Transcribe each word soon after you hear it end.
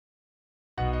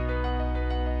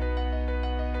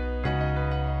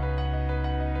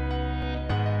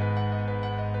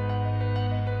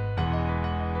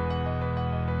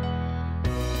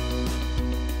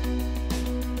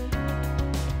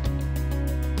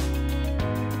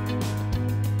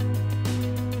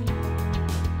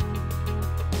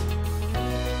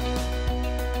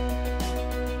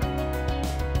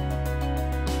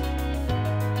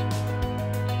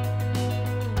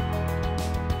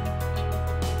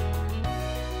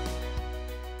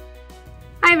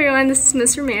Hi everyone, this is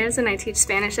Ms. Ramirez and I teach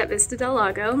Spanish at Vista del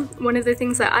Lago. One of the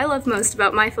things that I love most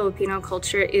about my Filipino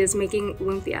culture is making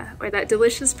lumpia, or that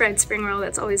delicious fried spring roll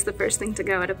that's always the first thing to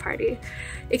go at a party.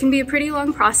 It can be a pretty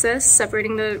long process,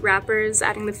 separating the wrappers,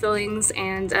 adding the fillings,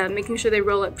 and making sure they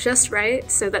roll up just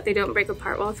right so that they don't break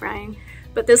apart while frying.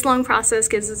 But this long process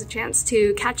gives us a chance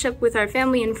to catch up with our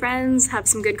family and friends, have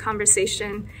some good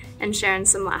conversation, and share in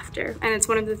some laughter. And it's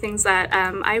one of the things that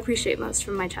I appreciate most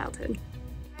from my childhood.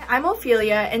 I'm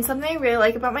Ophelia, and something I really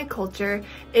like about my culture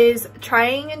is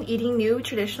trying and eating new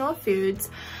traditional foods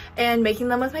and making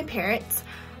them with my parents.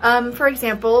 For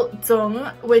example,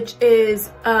 zong, which is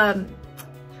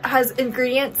has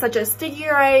ingredients such as sticky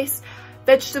rice,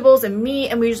 vegetables, and meat,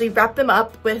 and we usually wrap them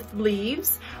up with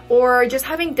leaves, or just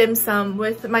having dim sum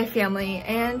with my family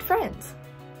and friends.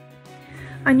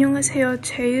 안녕하세요.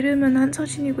 제 이름은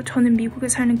한서진이고 저는 미국에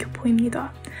사는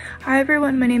교포입니다. Hi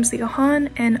everyone, my name is Leah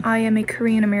Han and I am a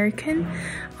Korean American.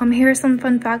 Here are some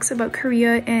fun facts about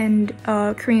Korea and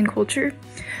Korean culture.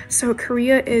 So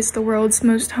Korea is the world's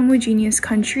most homogeneous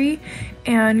country,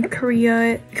 and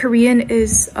Korean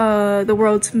is the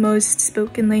world's most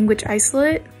spoken language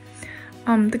isolate.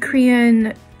 The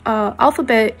Korean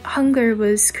alphabet, Hangul,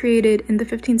 was created in the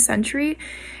 15th century,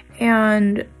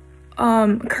 and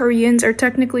Koreans are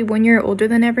technically 1 year older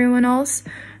than everyone else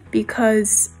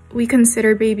because we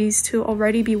consider babies to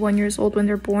already be 1 year old when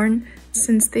they're born,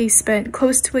 since they spent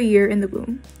close to a year in the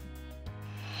womb.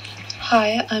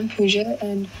 Hi, I'm Pooja,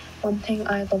 and one thing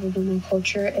I love about my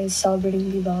culture is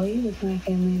celebrating Diwali with my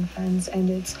family and friends, and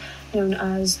it's known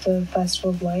as the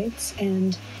Festival of Lights,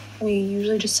 and we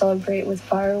usually just celebrate with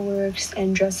fireworks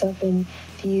and dress up in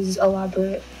these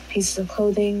elaborate pieces of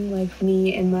clothing. Like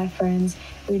me and my friends,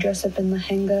 we dress up in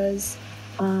lehengas,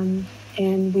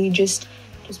 and we just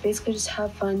basically just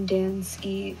have fun, dance,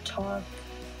 eat, talk,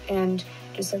 and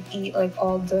just like eat like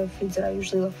all the foods that I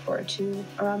usually look forward to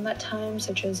around that time,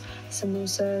 such as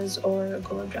samosas or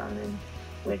gulab jamun,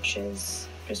 which is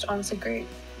just honestly great.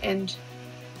 And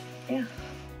yeah.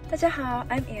 大家好,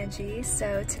 I'm Angie.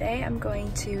 So today I'm going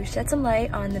to shed some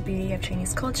light on the beauty of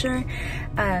Chinese culture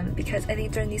because I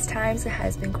think during these times it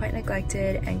has been quite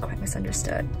neglected and quite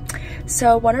misunderstood.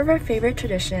 So one of our favorite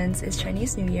traditions is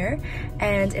Chinese New Year,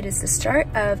 and it is the start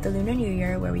of the Lunar New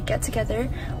Year where we get together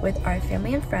with our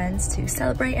family and friends to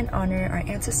celebrate and honor our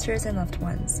ancestors and loved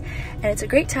ones. And it's a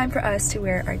great time for us to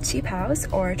wear our qi paos,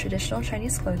 or traditional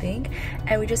Chinese clothing,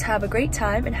 and we just have a great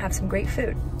time and have some great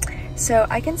food. So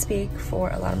I can speak for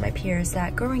a lot of my peers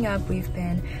that growing up we've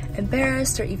been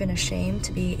embarrassed or even ashamed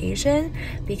to be Asian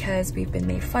because we've been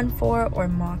made fun for or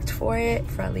mocked for it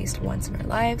for at least once in our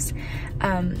lives.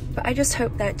 But I just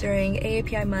hope that during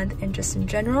AAPI month and just in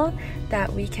general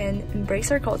that we can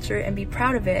embrace our culture and be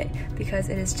proud of it because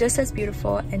it is just as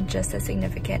beautiful and just as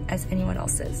significant as anyone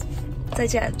else's. 再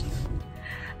见.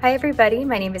 Hi everybody,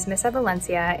 my name is Missa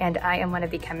Valencia and I am one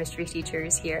of the chemistry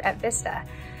teachers here at Vista.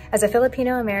 As a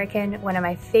Filipino American, one of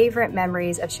my favorite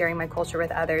memories of sharing my culture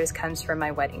with others comes from my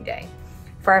wedding day.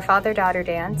 For our father-daughter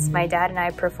dance, my dad and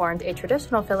I performed a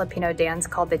traditional Filipino dance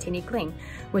called the tinikling,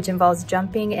 which involves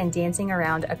jumping and dancing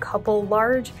around a couple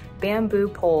large bamboo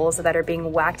poles that are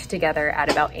being whacked together at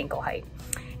about ankle height.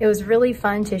 It was really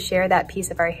fun to share that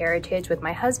piece of our heritage with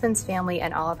my husband's family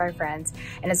and all of our friends,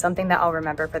 and it's something that I'll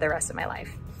remember for the rest of my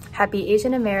life. Happy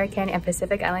Asian American and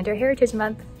Pacific Islander Heritage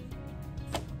Month!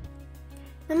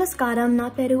 Namaskaram na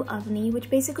Peru Avni, which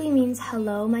basically means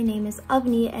hello, my name is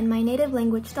Avni and my native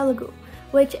language Telugu,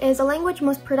 which is a language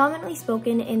most predominantly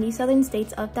spoken in the southern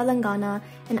states of Telangana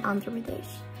and Andhra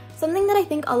Pradesh. Something that I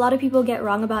think a lot of people get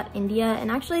wrong about India and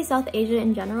actually South Asia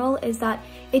in general is that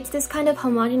it's this kind of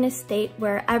homogenous state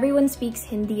where everyone speaks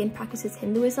Hindi and practices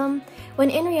Hinduism, when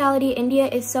in reality India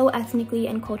is so ethnically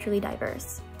and culturally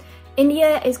diverse.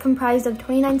 India is comprised of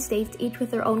 29 states, each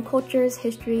with their own cultures,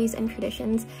 histories, and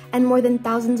traditions, and more than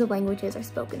thousands of languages are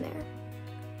spoken there.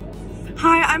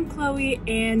 Hi, I'm Chloe,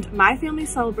 and my family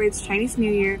celebrates Chinese New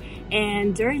Year,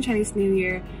 and during Chinese New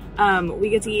Year, we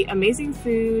get to eat amazing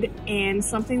food, and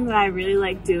something that I really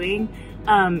like doing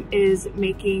is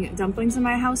making dumplings in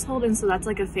my household, and so that's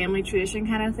like a family tradition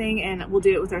kind of thing, and we'll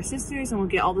do it with our sisters, and we'll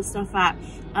get all the stuff at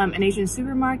an Asian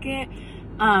supermarket.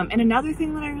 And another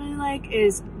thing that I really like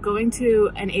is going to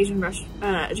an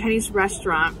Chinese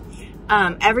restaurant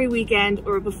every weekend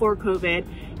or before COVID,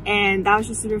 and that was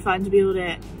just super fun to be able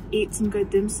to eat some good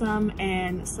dim sum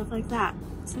and stuff like that.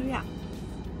 So yeah.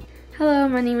 Hello,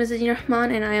 my name is Azina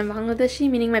Rahman and I am Bangladeshi,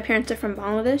 meaning my parents are from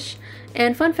Bangladesh.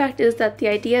 And fun fact is that the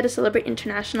idea to celebrate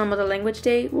International Mother Language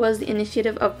Day was the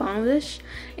initiative of Bangladesh,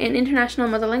 and International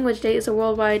Mother Language Day is a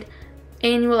worldwide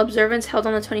annual observance held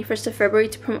on the 21st of February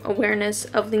to promote awareness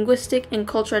of linguistic and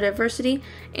cultural diversity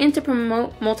and to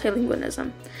promote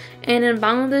multilingualism. And in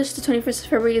Bangladesh, the 21st of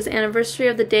February is the anniversary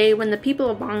of the day when the people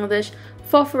of Bangladesh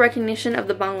fought for recognition of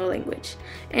the Bangla language.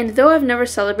 And though I've never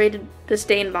celebrated this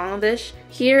day in Bangladesh,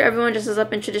 here everyone dresses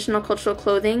up in traditional cultural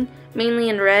clothing, mainly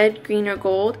in red, green, or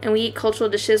gold, and we eat cultural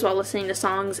dishes while listening to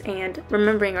songs and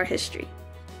remembering our history.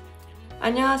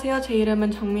 안녕하세요. 제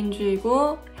이름은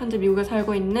정민주이고 현재 미국에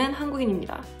살고 있는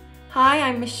한국인입니다. Hi,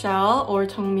 I'm Michelle or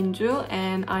정민주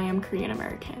and I am Korean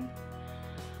American.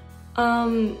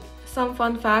 Some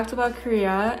fun facts about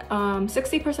Korea.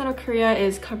 60% of Korea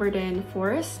is covered in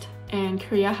forest and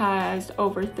Korea has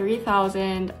over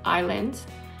 3,000 islands.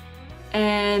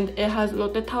 And it has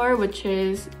Lotte Tower, which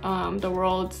is the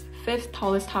world's 5th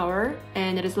tallest tower,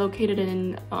 and it is located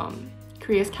in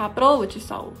Korea's capital, which is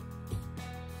Seoul.